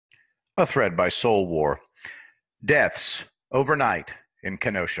A thread by Soul War. Deaths overnight in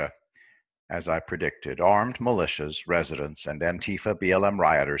Kenosha. As I predicted, armed militias, residents, and Antifa BLM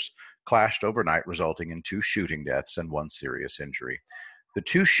rioters clashed overnight, resulting in 2 shooting deaths and 1 serious injury. The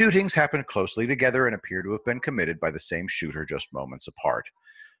 2 shootings happened closely together and appear to have been committed by the same shooter just moments apart.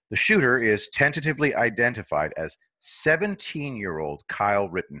 The shooter is tentatively identified as 17-year-old Kyle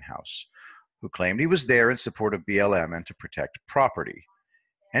Rittenhouse, who claimed he was there in support of BLM and to protect property.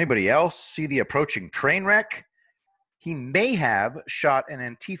 Anybody else see the approaching train wreck? He may have shot an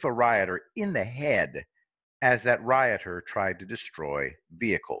Antifa rioter in the head as that rioter tried to destroy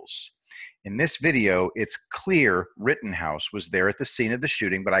vehicles. In this video, it's clear Rittenhouse was there at the scene of the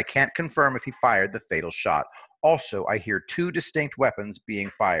shooting, but I can't confirm if he fired the fatal shot. Also, I hear 2 distinct weapons being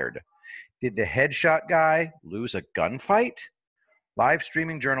fired. Did the headshot guy lose a gunfight? Live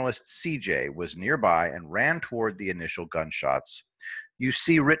streaming journalist CJ was nearby and ran toward the initial gunshots. You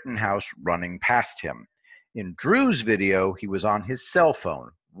see Rittenhouse running past him. In Drew's video, he was on his cell phone,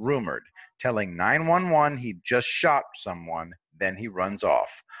 rumored, telling 911 he'd just shot someone, then he runs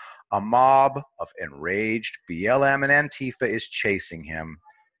off. A mob of enraged BLM and Antifa is chasing him,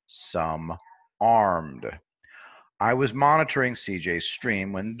 some armed. I was monitoring CJ's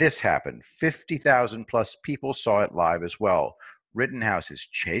stream when this happened. 50,000 plus people saw it live as well. Rittenhouse is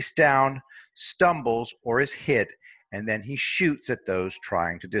chased down, stumbles, or is hit, and then he shoots at those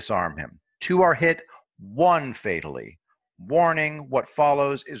trying to disarm him. 2 are hit, 1 fatally. Warning, what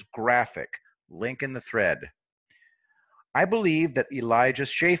follows is graphic. Link in the thread. I believe that Elijah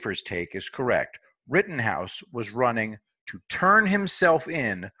Schaefer's take is correct. Rittenhouse was running to turn himself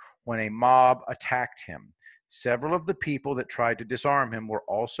in when a mob attacked him. Several of the people that tried to disarm him were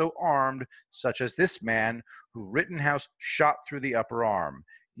also armed, such as this man who Rittenhouse shot through the upper arm.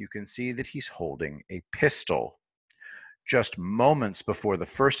 You can see that he's holding a pistol. Just moments before the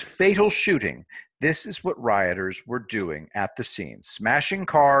first fatal shooting, this is what rioters were doing at the scene, smashing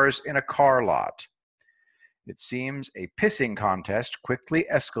cars in a car lot. It seems a pissing contest quickly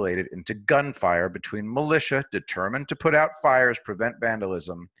escalated into gunfire between militia determined to put out fires, prevent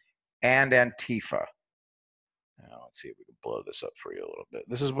vandalism, and Antifa. Now, let's see if we can blow this up for you a little bit.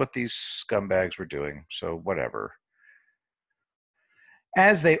 This is what these scumbags were doing, so whatever.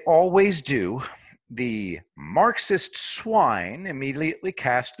 As they always do, the Marxist swine immediately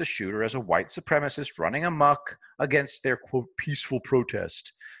cast the shooter as a white supremacist running amok against their, quote, peaceful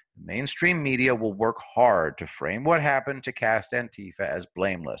protest. The mainstream media will work hard to frame what happened to cast Antifa as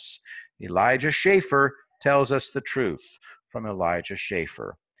blameless. Elijah Schaefer tells us the truth from Elijah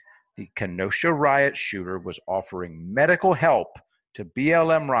Schaefer. The Kenosha riot shooter was offering medical help to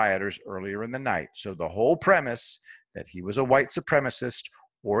BLM rioters earlier in the night. So the whole premise that he was a white supremacist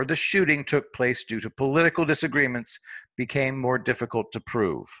or the shooting took place due to political disagreements became more difficult to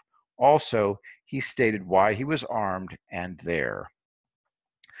prove. Also, he stated why he was armed and there.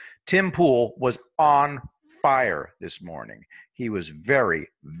 Tim Pool was on fire this morning. He was very,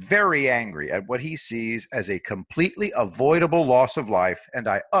 very angry at what he sees as a completely avoidable loss of life, and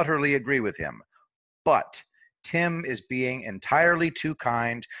I utterly agree with him. But Tim is being entirely too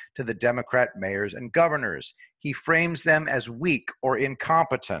kind to the Democrat mayors and governors. He frames them as weak or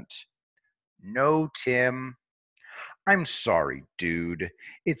incompetent. No, Tim. I'm sorry, dude.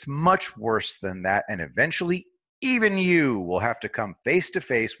 It's much worse than that, and eventually even you will have to come face to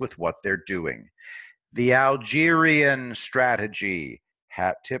face with what they're doing. The Algerian strategy,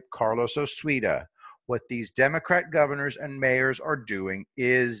 hat tip Carlos Osuita. What these Democrat governors and mayors are doing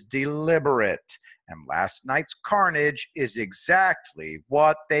is deliberate, and last night's carnage is exactly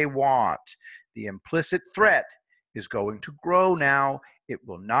what they want. The implicit threat is going to grow now. It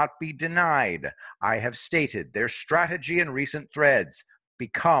will not be denied. I have stated their strategy in recent threads: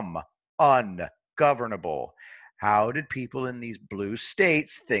 become ungovernable. How did people in these blue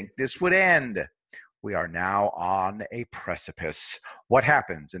states think this would end? We are now on a precipice. What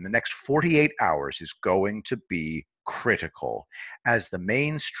happens in the next 48 hours is going to be critical as the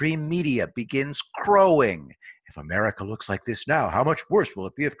mainstream media begins crowing. If America looks like this now, how much worse will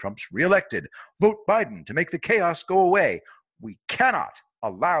it be if Trump's reelected? Vote Biden to make the chaos go away. We cannot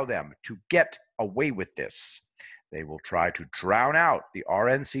allow them to get away with this. They will try to drown out the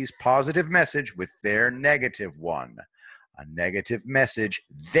RNC's positive message with their negative one. A negative message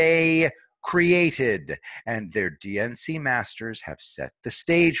they created and their DNC masters have set the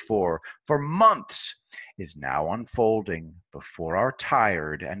stage for months is now unfolding before our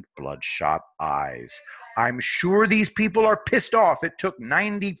tired and bloodshot eyes. I'm sure these people are pissed off. It took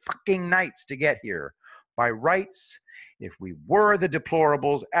 90 fucking nights to get here. By rights, if we were the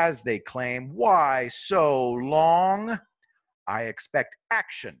deplorables as they claim, why so long? I expect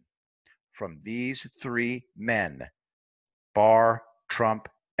action from these three men, Barr, Trump,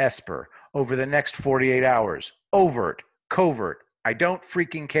 Esper, over the next 48 hours. Overt, covert. I don't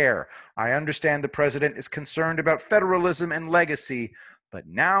freaking care. I understand the president is concerned about federalism and legacy, but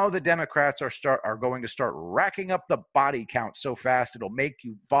now the Democrats are going to start racking up the body count so fast it'll make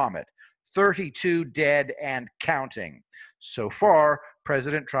you vomit. 32 dead and counting. So far,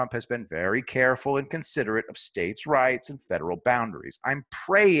 President Trump has been very careful and considerate of states' rights and federal boundaries. I'm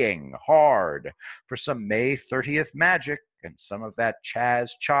praying hard for some May 30th magic and some of that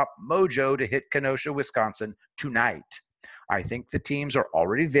Chaz Chop mojo to hit Kenosha, Wisconsin tonight. I think the teams are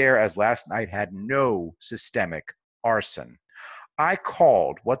already there, as last night had no systemic arson. I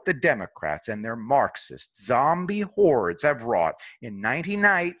called what the Democrats and their Marxist zombie hordes have wrought in 90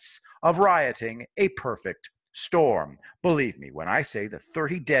 nights of rioting a perfect storm. Believe me when I say the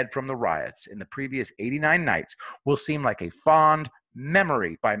 30 dead from the riots in the previous 89 nights will seem like a fond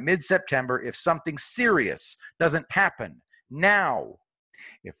memory by mid-September if something serious doesn't happen now.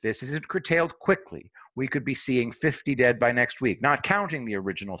 If this isn't curtailed quickly, we could be seeing 50 dead by next week, not counting the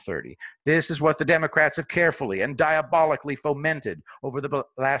original 30. This is what the Democrats have carefully and diabolically fomented over the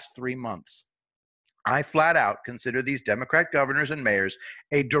last 3 months. I flat out consider these Democrat governors and mayors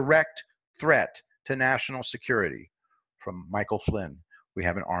a direct threat to national security. From Michael Flynn, we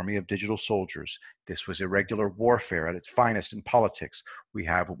have an army of digital soldiers. This was irregular warfare at its finest in politics. We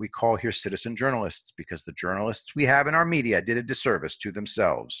have what we call here citizen journalists, because the journalists we have in our media did a disservice to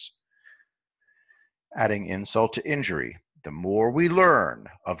themselves. Adding insult to injury, the more we learn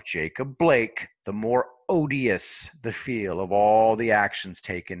of Jacob Blake, the more odious the feel of all the actions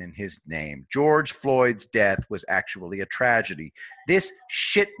taken in his name. George Floyd's death was actually a tragedy. This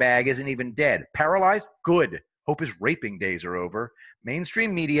shitbag isn't even dead. Paralyzed? Good. Hope his raping days are over.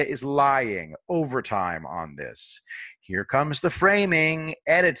 Mainstream media is lying overtime on this. Here comes the framing,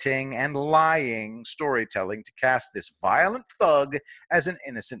 editing, and lying storytelling to cast this violent thug as an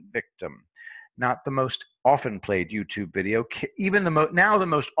innocent victim. Not the most often played YouTube video, even now the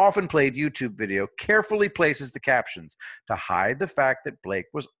most often played YouTube video carefully places the captions to hide the fact that Blake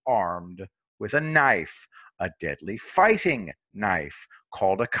was armed with a knife, a deadly fighting knife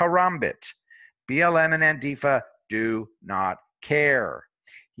called a karambit. BLM and Antifa do not care.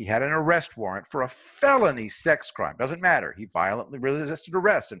 He had an arrest warrant for a felony sex crime. Doesn't matter. He violently resisted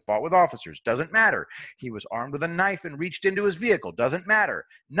arrest and fought with officers. Doesn't matter. He was armed with a knife and reached into his vehicle. Doesn't matter.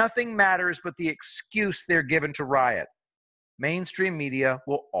 Nothing matters but the excuse they're given to riot. Mainstream media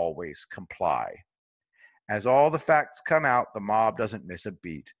will always comply. As all the facts come out, the mob doesn't miss a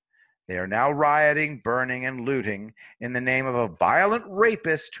beat. They are now rioting, burning, and looting in the name of a violent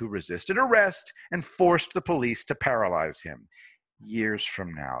rapist who resisted arrest and forced the police to paralyze him. Years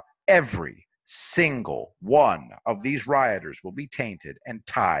from now, every single one of these rioters will be tainted and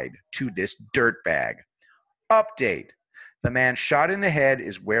tied to this dirtbag. Update. The man shot in the head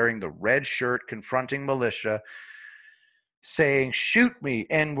is wearing the red shirt confronting militia, saying, "Shoot me,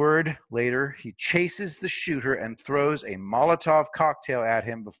 N-word." Later, he chases the shooter and throws a Molotov cocktail at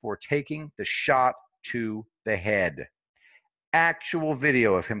him before taking the shot to the head. Actual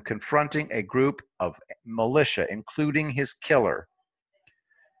video of him confronting a group of militia, including his killer.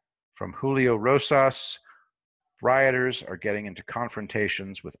 From Julio Rosas, rioters are getting into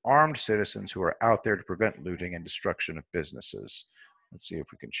confrontations with armed citizens who are out there to prevent looting and destruction of businesses. Let's see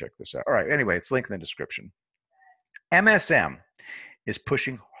if we can check this out. All right, anyway, it's linked in the description. MSM is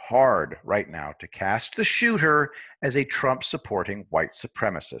pushing hard right now to cast the shooter as a Trump-supporting white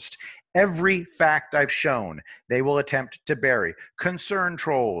supremacist. Every fact I've shown, they will attempt to bury. Concern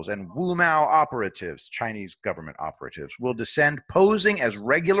trolls and Wu Mao operatives, Chinese government operatives, will descend posing as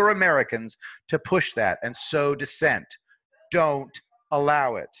regular Americans to push that and sow dissent. Don't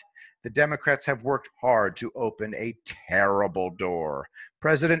allow it. The Democrats have worked hard to open a terrible door.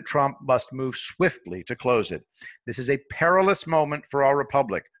 President Trump must move swiftly to close it. This is a perilous moment for our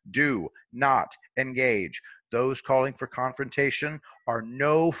republic. Do not engage. Those calling for confrontation are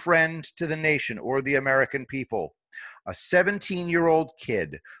no friend to the nation or the American people. A 17-year-old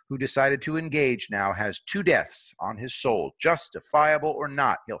kid who decided to engage now has 2 deaths on his soul, justifiable or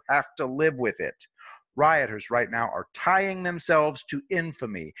not. He'll have to live with it. Rioters right now are tying themselves to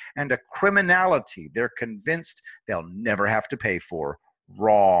infamy and a criminality they're convinced they'll never have to pay for.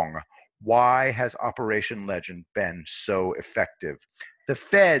 Wrong. Why has Operation Legend been so effective? The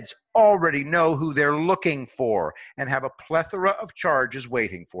feds already know who they're looking for and have a plethora of charges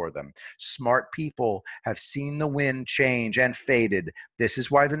waiting for them. Smart people have seen the wind change and faded. This is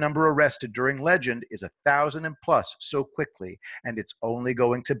why the number arrested during Legend is 1,000 and plus so quickly, and it's only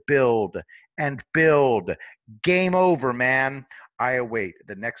going to build and build. Game over, man. I await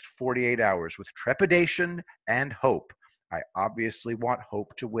the next 48 hours with trepidation and hope. I obviously want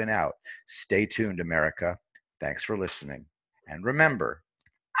hope to win out. Stay tuned, America. Thanks for listening. And remember,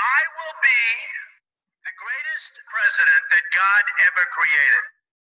 I will be the greatest president that God ever created.